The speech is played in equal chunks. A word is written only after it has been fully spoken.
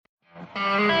You're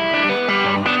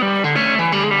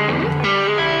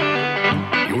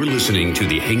listening to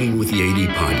the Hanging with the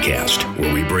AD podcast,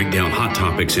 where we break down hot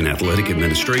topics in athletic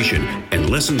administration and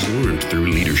lessons learned through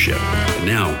leadership. And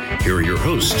now, here are your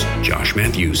hosts, Josh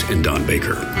Matthews and Don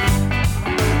Baker.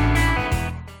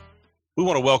 We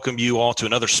want to welcome you all to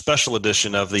another special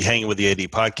edition of the Hanging with the AD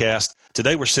podcast.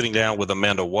 Today, we're sitting down with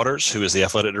Amanda Waters, who is the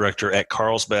athletic director at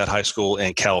Carlsbad High School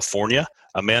in California.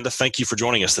 Amanda, thank you for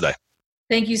joining us today.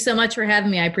 Thank you so much for having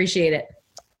me. I appreciate it.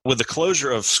 With the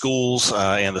closure of schools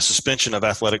and the suspension of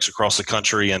athletics across the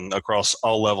country and across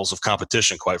all levels of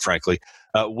competition, quite frankly,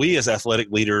 we as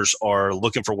athletic leaders are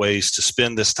looking for ways to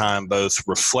spend this time both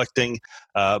reflecting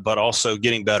but also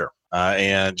getting better.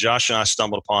 And Josh and I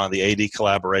stumbled upon the AD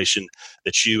collaboration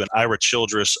that you and Ira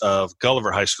Childress of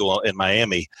Gulliver High School in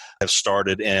Miami have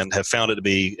started and have found it to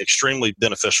be extremely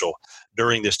beneficial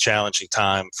during this challenging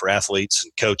time for athletes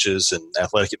and coaches and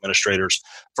athletic administrators.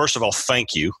 First of all,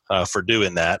 thank you for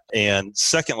doing that. And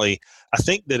secondly, I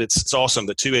think that it's awesome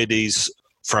that two ADs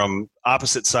from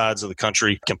opposite sides of the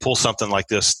country can pull something like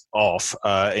this off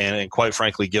and quite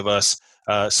frankly give us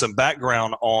some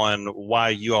background on why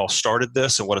you all started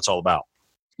this and what it's all about.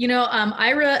 You know,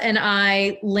 Ira and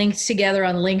I linked together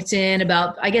on LinkedIn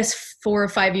about, 4 or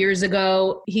 5 years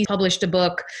ago. He published a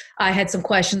book. I had some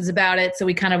questions about it, so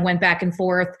we kind of went back and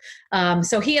forth.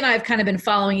 So he and I have kind of been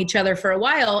following each other for a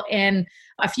while. And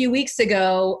a few weeks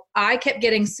ago, I kept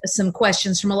getting some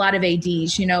questions from a lot of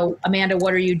ADs. You know, Amanda,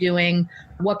 what are you doing?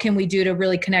 What can we do to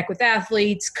really connect with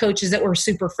athletes, coaches that were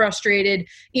super frustrated,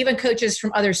 even coaches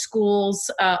from other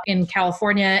schools in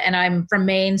California. And I'm from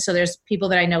Maine, so there's people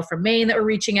that I know from Maine that were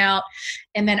reaching out.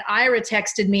 And then Ira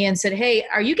texted me and said, hey,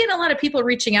 are you getting a lot of people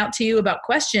reaching out to you about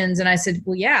questions? And I said,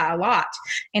 well, yeah, a lot.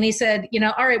 And he said,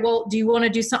 all right, well, do you want to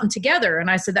do something together? And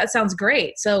I said, that sounds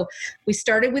great. So we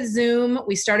started with Zoom.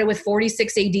 We started with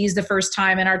 46 ADs the first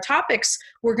time. And our topics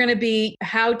were going to be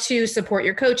how to support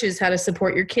your coaches, how to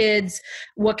support your kids.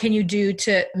 What can you do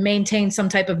to maintain some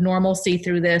type of normalcy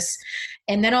through this?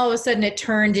 And then all of a sudden it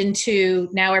turned into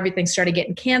now everything started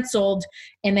getting canceled.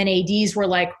 And then ADs were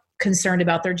like concerned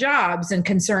about their jobs and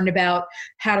concerned about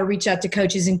how to reach out to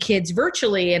coaches and kids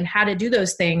virtually and how to do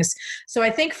those things. So I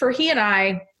think for he and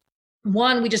I,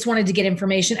 one, we just wanted to get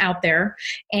information out there.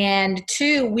 And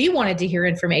two, we wanted to hear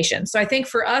information. So I think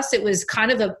for us, it was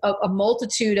kind of a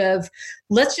multitude of,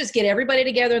 let's just get everybody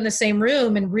together in the same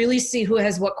room and really see who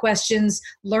has what questions,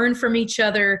 learn from each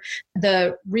other.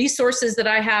 The resources that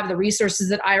I have, the resources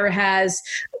that Ira has,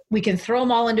 we can throw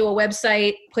them all into a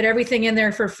website, put everything in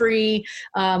there for free.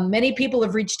 Many people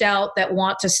have reached out that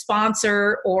want to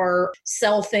sponsor or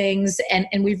sell things. And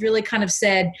we've really kind of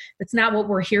said, that's not what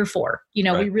we're here for.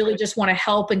 We really just want to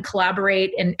help and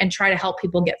collaborate and try to help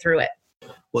people get through it.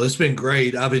 Well, it's been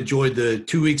great. I've enjoyed the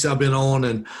 2 weeks I've been on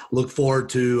and look forward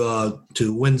to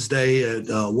Wednesday at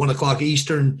 1 o'clock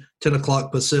Eastern, 10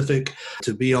 o'clock Pacific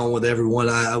to be on with everyone.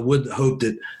 I would hope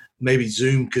that maybe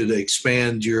Zoom could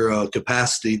expand your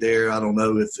capacity there. I don't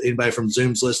know if anybody from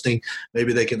Zoom's listening,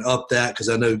 maybe they can up that because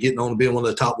I know getting on to being one of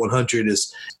the top 100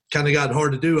 is kind of gotten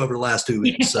hard to do over the last 2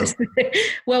 weeks. Yes. So.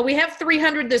 Well, we have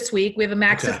 300 this week. We have a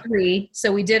max of 3.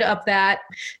 So we did up that.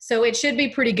 So it should be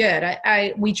pretty good.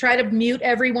 We try to mute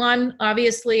everyone,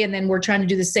 obviously, and then we're trying to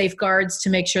do the safeguards to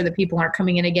make sure that people aren't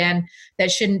coming in again that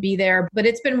shouldn't be there. But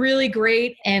it's been really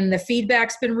great, and the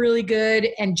feedback's been really good,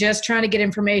 and just trying to get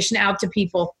information out to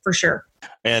people for sure.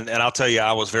 And I'll tell you,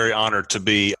 I was very honored to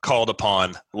be called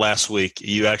upon last week.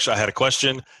 I had a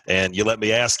question and you let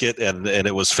me ask it and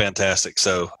it was fantastic.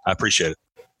 So I appreciate it.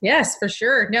 Yes, for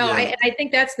sure. No, Yeah. I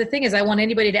think that's the thing is I want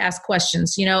anybody to ask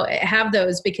questions, have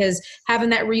those because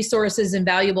having that resource is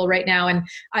invaluable right now. And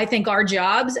I think our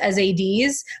jobs as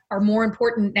ADs are more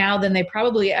important now than they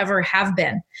probably ever have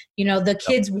been. The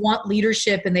kids want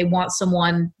leadership and they want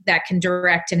someone that can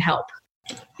direct and help.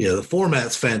 Yeah, the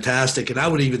format's fantastic. And I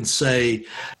would even say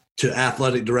to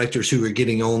athletic directors who are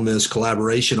getting on this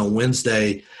collaboration on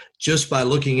Wednesday, just by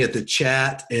looking at the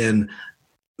chat and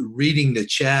reading the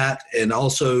chat and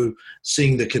also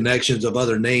seeing the connections of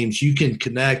other names, you can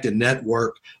connect and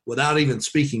network without even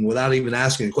speaking, without even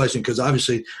asking a question, because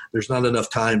obviously there's not enough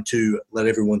time to let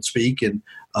everyone speak and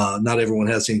not everyone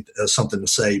has something to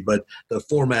say, but the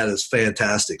format is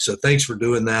fantastic. So thanks for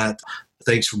doing that.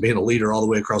 Thanks for being a leader all the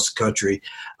way across the country.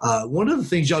 One of the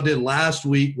things y'all did last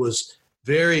week was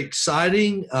very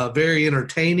exciting, very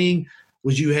entertaining,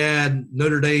 was you had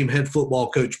Notre Dame head football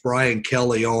coach Brian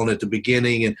Kelly on at the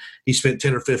beginning, and he spent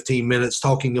 10 or 15 minutes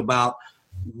talking about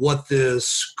what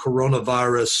this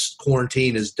coronavirus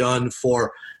quarantine has done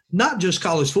for not just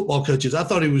college football coaches. I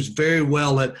thought he was very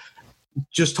well at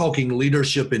just talking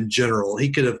leadership in general.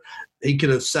 He could have he could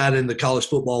have sat in the college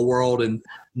football world and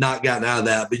not gotten out of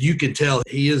that. But you can tell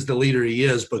he is the leader he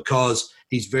is because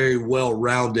he's very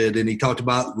well-rounded. And he talked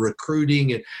about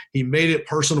recruiting, and he made it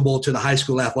personable to the high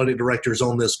school athletic directors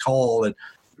on this call, and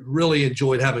really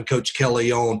enjoyed having Coach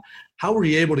Kelly on. How were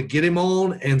you able to get him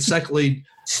on? And secondly,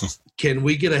 can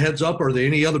we get a heads up? Are there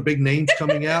any other big names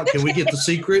coming out? Can we get the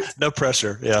secret? No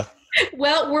pressure. Yeah.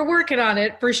 Well, we're working on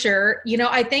it for sure.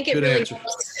 I think it really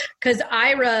helps because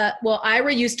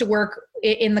Ira used to work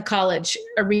in the college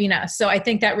arena. So I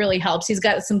think that really helps. He's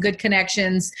got some good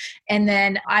connections. And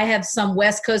then I have some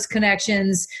West Coast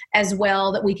connections as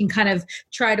well that we can kind of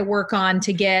try to work on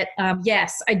to get,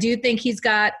 yes, I do think he's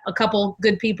got a couple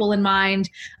good people in mind.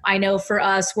 I know for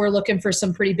us, we're looking for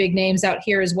some pretty big names out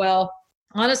here as well.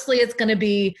 Honestly, it's going to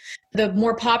be the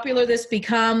more popular this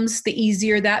becomes, the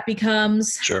easier that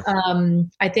becomes. Sure.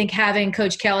 I think having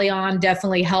Coach Kelly on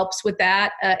definitely helps with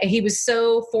that. He was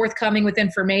so forthcoming with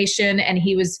information, and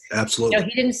he was absolutely.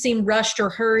 He didn't seem rushed or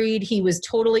hurried. He was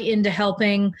totally into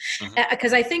helping.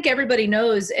 Because I think everybody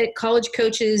knows college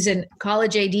coaches and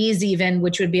college ADs even,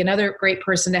 which would be another great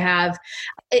person to have,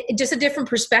 just a different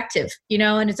perspective,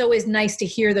 and it's always nice to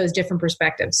hear those different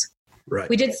perspectives. Right.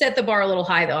 We did set the bar a little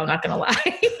high, though. I'm not going to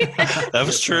lie. That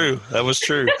was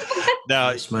true.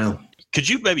 Now, could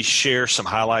you maybe share some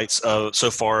highlights of so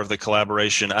far of the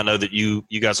collaboration? I know that you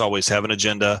guys always have an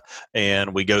agenda,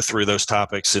 and we go through those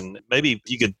topics, and maybe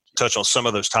you could touch on some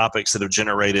of those topics that have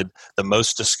generated the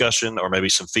most discussion, or maybe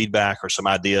some feedback or some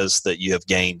ideas that you have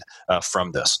gained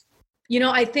from this.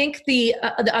 I think the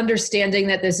understanding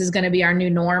that this is going to be our new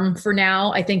norm for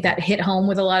now, I think that hit home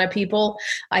with a lot of people.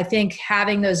 I think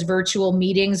having those virtual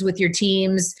meetings with your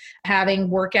teams, having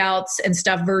workouts and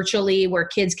stuff virtually where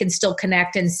kids can still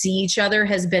connect and see each other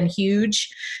has been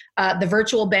huge. The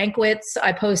virtual banquets,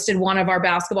 I posted one of our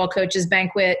basketball coaches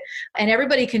banquet, and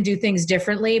everybody can do things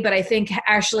differently. But I think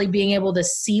actually being able to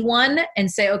see one and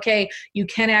say, okay, you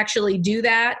can actually do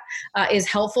that is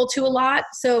helpful to a lot.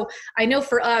 So I know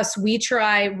for us, we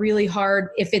try really hard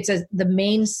if it's the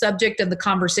main subject of the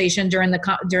conversation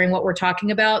during what we're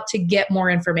talking about to get more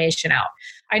information out.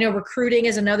 I know recruiting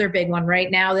is another big one right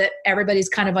now that everybody's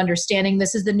kind of understanding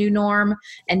this is the new norm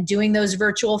and doing those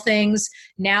virtual things.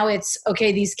 Now it's,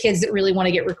 okay, these kids that really want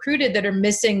to get recruited that are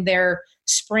missing their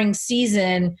spring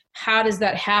season, how does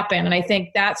that happen? And I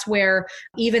think that's where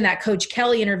even that Coach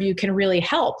Kelly interview can really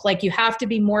help. Like, you have to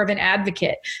be more of an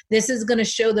advocate. This is going to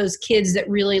show those kids that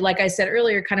really, like I said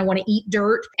earlier, kind of want to eat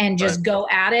dirt and just go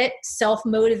at it,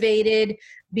 self-motivated,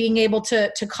 being able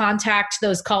to contact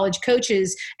those college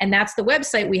coaches. And that's the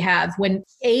website we have. When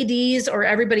ADs or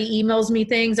everybody emails me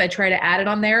things, I try to add it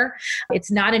on there.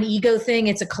 It's not an ego thing.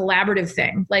 It's a collaborative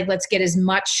thing. Like, let's get as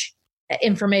much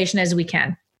information as we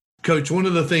can. Coach, one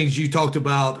of the things you talked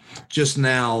about just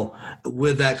now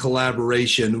with that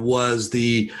collaboration was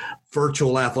the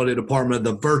virtual athletic department,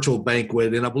 the virtual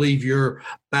banquet. And I believe your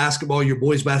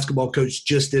boys basketball coach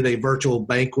just did a virtual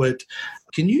banquet.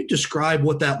 Can you describe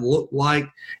what that looked like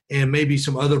and maybe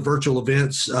some other virtual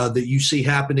events that you see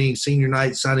happening, senior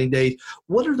night, signing days?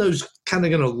 What are those kind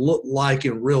of going to look like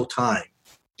in real time?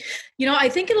 I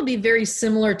think it'll be very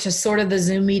similar to sort of the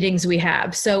Zoom meetings we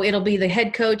have. So it'll be the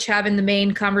head coach having the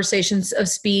main conversations of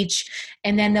speech,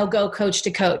 and then they'll go coach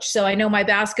to coach. So I know my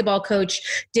basketball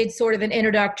coach did sort of an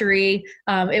introductory.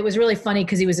 It was really funny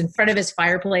because he was in front of his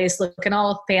fireplace looking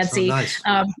all fancy. So nice.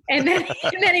 And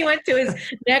then he went to his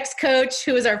next coach,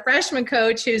 who was our freshman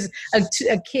coach, who's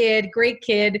a kid, great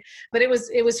kid. But it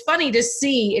was funny to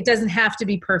see. It doesn't have to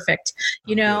be perfect,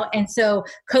 And so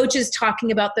coaches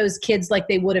talking about those kids like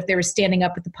they would if they were standing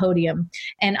up at the podium,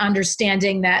 and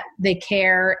understanding that they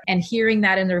care and hearing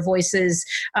that in their voices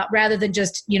rather than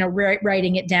just,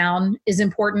 writing it down is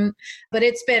important. But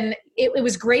it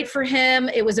was great for him.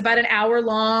 It was about an hour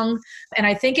long. And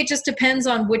I think it just depends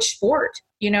on which sport.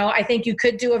 I think you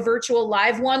could do a virtual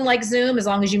live one like Zoom, as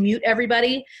long as you mute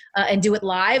everybody and do it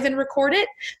live and record it.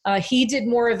 He did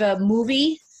more of a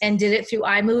movie and did it through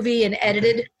iMovie and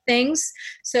edited things.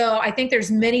 So I think there's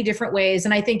many different ways.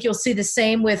 And I think you'll see the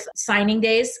same with signing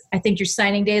days. I think your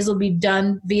signing days will be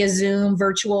done via Zoom,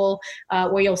 virtual,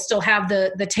 where you'll still have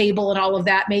the table and all of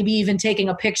that, maybe even taking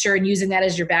a picture and using that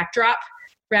as your backdrop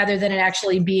rather than it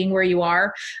actually being where you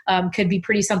are. Could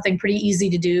be something pretty easy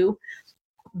to do.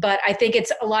 But I think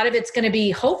a lot of it's going to be,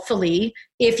 hopefully,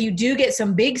 if you do get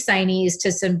some big signees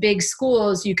to some big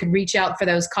schools, you could reach out for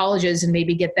those colleges and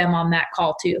maybe get them on that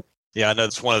call too. Yeah, I know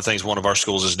it's one of the things one of our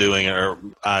schools is doing, or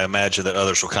I imagine that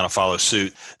others will kind of follow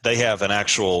suit. They have an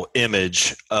actual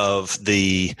image of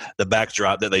the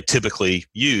backdrop that they typically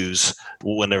use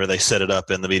whenever they set it up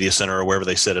in the media center or wherever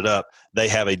they set it up. They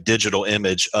have a digital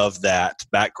image of that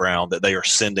background that they are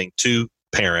sending to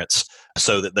parents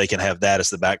so that they can have that as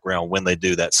the background when they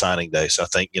do that signing day. So I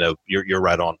think, you're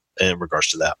right on in regards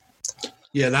to that.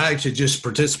 Yeah, and I actually just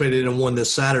participated in one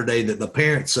this Saturday that the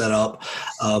parents set up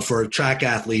for a track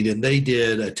athlete, and they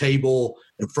did a table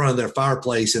in front of their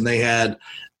fireplace, and they had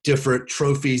different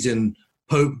trophies and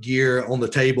Pope gear on the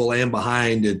table and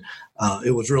behind, and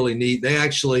it was really neat. They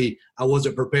actually, I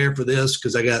wasn't prepared for this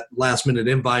because I got last-minute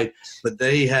invite, but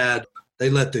they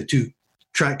let the two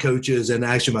track coaches and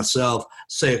actually myself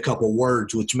say a couple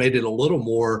words, which made it a little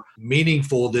more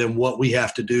meaningful than what we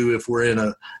have to do if we're in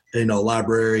a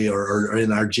library or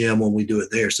in our gym when we do it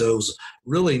there. So it was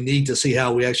really neat to see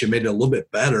how we actually made it a little bit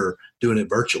better doing it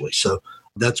virtually. So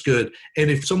that's good.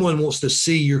 And if someone wants to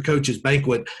see your coach's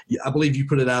banquet, I believe you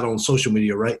put it out on social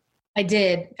media, right? I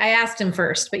did. I asked him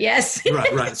first, but yes.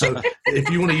 Right. So if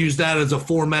you want to use that as a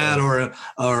format or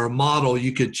a model,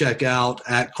 you could check out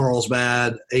at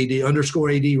Carlsbad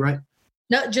AD_AD, right?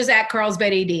 No, just at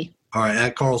Carlsbad AD. All right,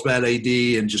 at Carlsbad AD,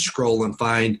 and just scroll and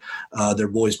find their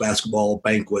boys basketball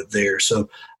banquet there. So,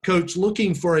 Coach,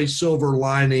 looking for a silver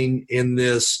lining in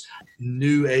this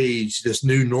new age, this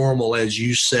new normal, as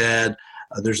you said,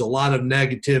 there's a lot of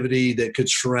negativity that could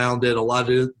surround it, a lot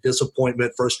of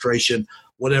disappointment, frustration,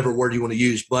 whatever word you want to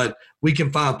use, but we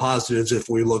can find positives if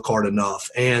we look hard enough.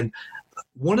 And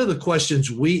one of the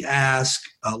questions we ask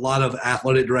a lot of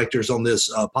athletic directors on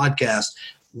this podcast,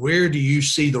 where do you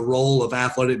see the role of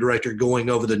athletic director going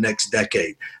over the next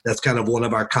decade? That's kind of one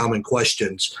of our common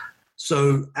questions.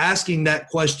 So asking that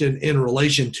question in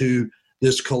relation to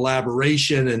this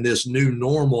collaboration and this new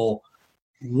normal,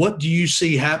 what do you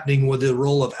see happening with the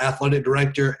role of athletic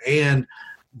director and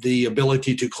the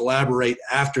ability to collaborate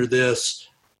after this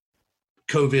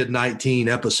COVID-19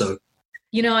 episode?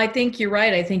 I think you're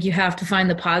right. I think you have to find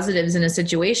the positives in a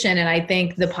situation. And I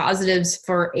think the positives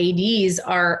for ADs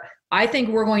are, I think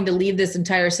we're going to leave this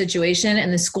entire situation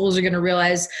and the schools are going to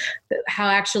realize how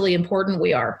actually important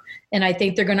we are. And I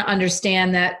think they're going to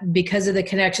understand that because of the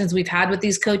connections we've had with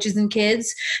these coaches and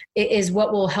kids, it is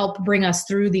what will help bring us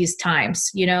through these times.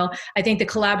 I think the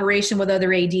collaboration with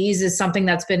other ADs is something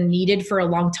that's been needed for a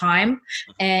long time.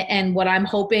 And what I'm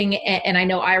hoping, and I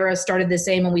know Ira started the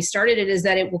same when we started it, is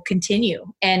that it will continue.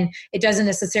 And it doesn't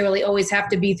necessarily always have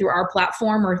to be through our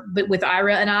platform, but with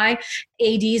Ira and I,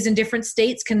 ADs in different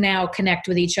states can now connect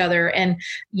with each other. And,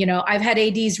 I've had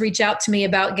ADs reach out to me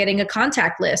about getting a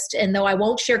contact list. And though I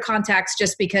won't share contacts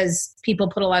just because people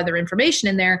put a lot of their information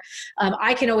in there,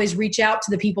 I can always reach out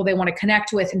to the people they want to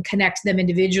connect with and connect them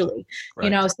individually.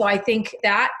 Right. So I think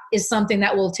that is something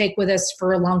that we'll take with us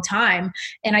for a long time.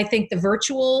 And I think the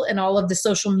virtual and all of the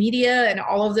social media and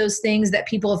all of those things that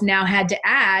people have now had to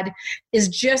add is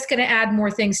just going to add more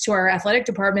things to our athletic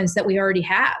departments that we already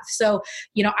have. So,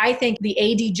 I think the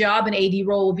AD job and AD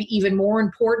role will be even more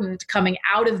important coming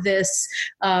out of this,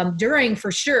 during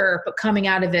for sure, but coming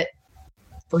out of it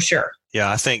for sure.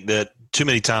 Yeah, I think that too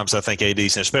many times I think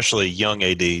ADs, and especially young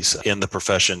ADs in the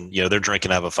profession, they're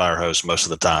drinking out of a fire hose most of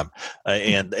the time,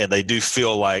 and they do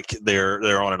feel like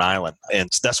they're on an island. And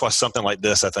that's why something like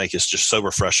this, I think, is just so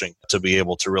refreshing to be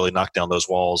able to really knock down those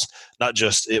walls, not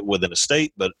just within a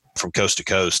state, but from coast to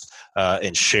coast,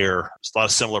 and share a lot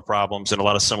of similar problems and a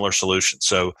lot of similar solutions.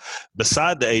 So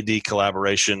beside the AD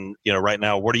collaboration, right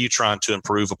now, what are you trying to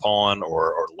improve upon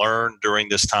or learn during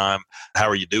this time? How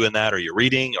are you doing that? Are you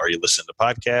reading? Are you listening to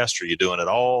podcasts? Are you doing it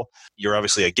all? You're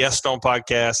obviously a guest on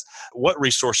podcasts. What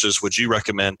resources would you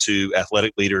recommend to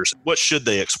athletic leaders? What should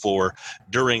they explore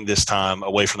during this time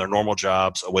away from their normal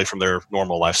jobs, away from their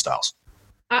normal lifestyles?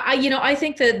 I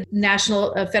think the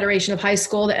National Federation of High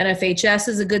School, the NFHS,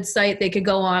 is a good site they could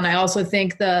go on. I also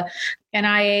think the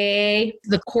NIAA,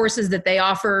 the courses that they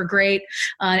offer are great.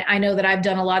 I know that I've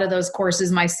done a lot of those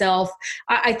courses myself.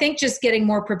 I think just getting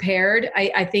more prepared.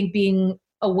 I think being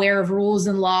aware of rules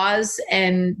and laws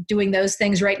and doing those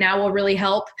things right now will really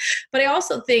help. But I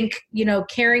also think,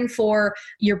 caring for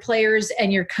your players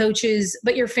and your coaches,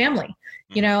 but your family.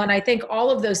 And I think all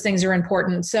of those things are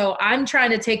important. So I'm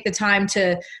trying to take the time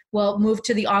to, move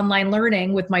to the online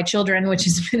learning with my children, which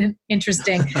has been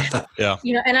interesting. Yeah.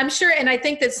 And I'm sure, and I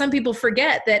think that some people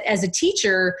forget that as a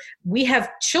teacher, we have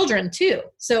children too.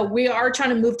 So we are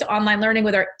trying to move to online learning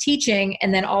with our teaching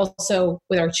and then also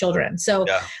with our children. So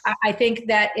yeah. I think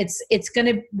that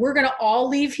we're going to all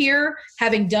leave here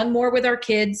having done more with our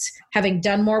kids, having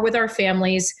done more with our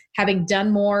families, having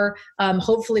done more,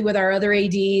 hopefully with our other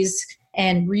ADs,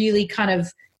 and really kind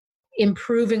of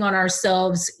improving on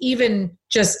ourselves, even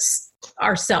just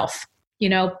ourself,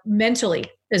 mentally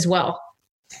as well.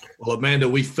 Well, Amanda,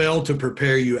 we failed to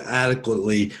prepare you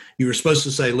adequately. You were supposed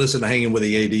to say, listen to Hanging with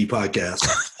the AD podcast.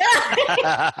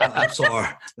 I'm sorry.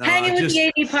 Hanging with the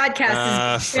AD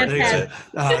podcast is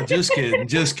fantastic.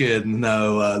 Just kidding.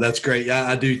 No, that's great.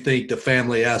 I do think the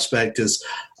family aspect is,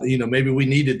 maybe we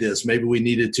needed this. Maybe we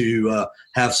needed to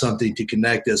have something to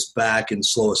connect us back and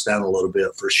slow us down a little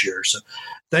bit for sure. So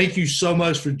thank you so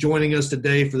much for joining us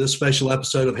today for this special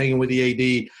episode of Hanging with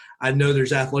the AD. I know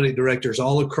there's athletic directors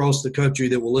all across the country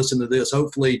that will listen to this,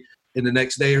 hopefully in the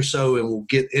next day or so, and will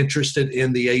get interested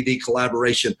in the AD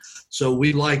collaboration. So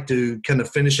we'd like to kind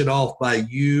of finish it off by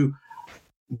you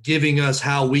giving us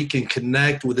how we can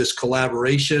connect with this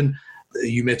collaboration.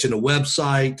 You mentioned a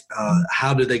website.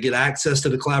 How do they get access to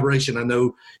the collaboration? I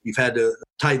know you've had to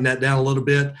tighten that down a little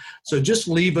bit. So just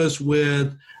leave us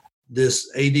with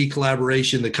this AD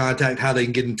collaboration, the contact, how they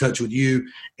can get in touch with you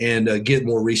and get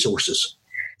more resources.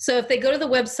 So if they go to the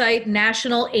website,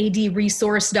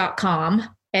 nationaladresource.com,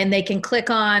 and they can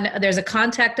click on, there's a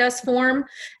contact us form.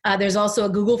 There's also a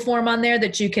Google form on there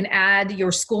that you can add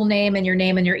your school name and your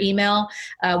email.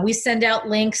 We send out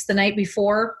links the night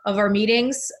before of our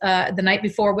meetings,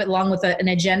 along with an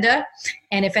agenda.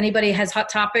 And if anybody has hot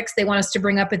topics they want us to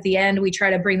bring up at the end, we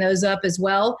try to bring those up as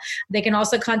well. They can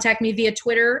also contact me via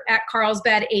Twitter at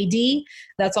CarlsbadAD.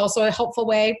 That's also a helpful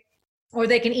way. Or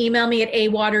they can email me at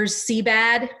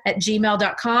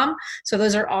awaterscbad@gmail.com. So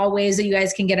those are all ways that you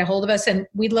guys can get a hold of us. And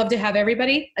we'd love to have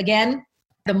everybody. Again,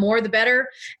 the more the better.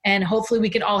 And hopefully we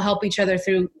can all help each other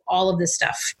through all of this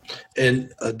stuff.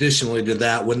 And additionally to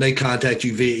that, when they contact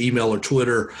you via email or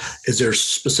Twitter, is there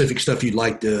specific stuff you'd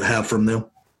like to have from them?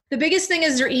 The biggest thing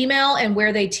is their email and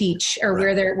where they teach or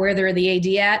right. where they're the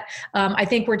AD at. I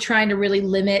think we're trying to really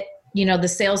limit the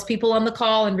salespeople on the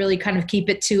call and really kind of keep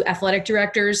it to athletic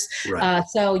directors. Right.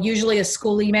 So usually a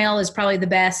school email is probably the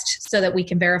best so that we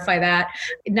can verify that.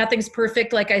 Nothing's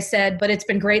perfect, like I said, but it's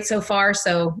been great so far.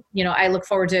 So, I look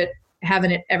forward to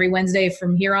having it every Wednesday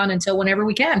from here on until whenever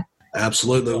we can.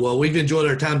 Absolutely. Well, we've enjoyed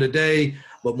our time today,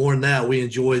 but more than that, we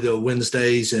enjoy the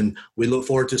Wednesdays, and we look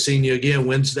forward to seeing you again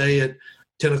Wednesday at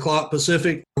 10 o'clock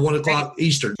Pacific, 1 o'clock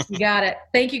Eastern. You got it.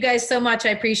 Thank you guys so much.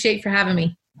 I appreciate you for having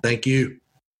me. Thank you.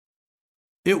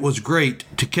 It was great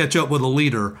to catch up with a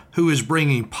leader who is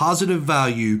bringing positive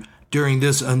value during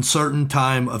this uncertain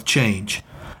time of change.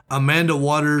 Amanda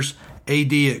Waters,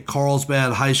 AD at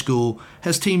Carlsbad High School,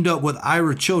 has teamed up with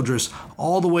Ira Childress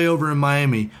all the way over in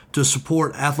Miami to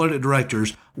support athletic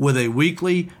directors with a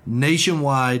weekly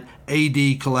nationwide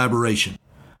AD collaboration.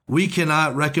 We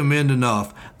cannot recommend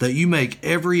enough that you make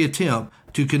every attempt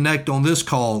to connect on this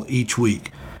call each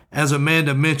week. As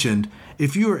Amanda mentioned,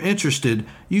 if you are interested,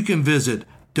 you can visit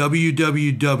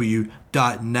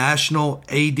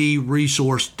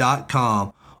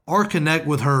www.nationaladresource.com or connect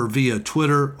with her via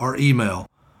Twitter or email.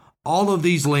 All of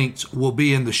these links will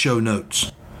be in the show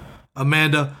notes.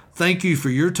 Amanda, thank you for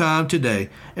your time today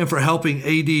and for helping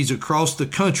ADs across the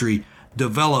country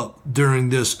develop during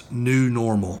this new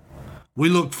normal. We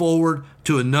look forward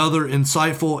to another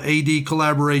insightful AD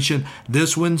collaboration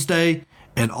this Wednesday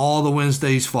and all the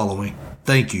Wednesdays following.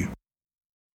 Thank you.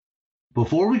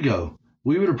 Before we go,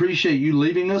 we would appreciate you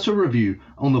leaving us a review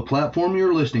on the platform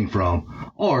you're listening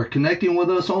from or connecting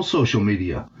with us on social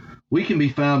media. We can be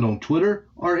found on Twitter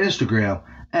or Instagram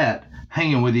at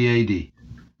Hanging with the AD.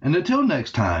 And until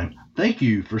next time, thank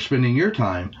you for spending your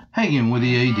time hanging with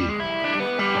the AD.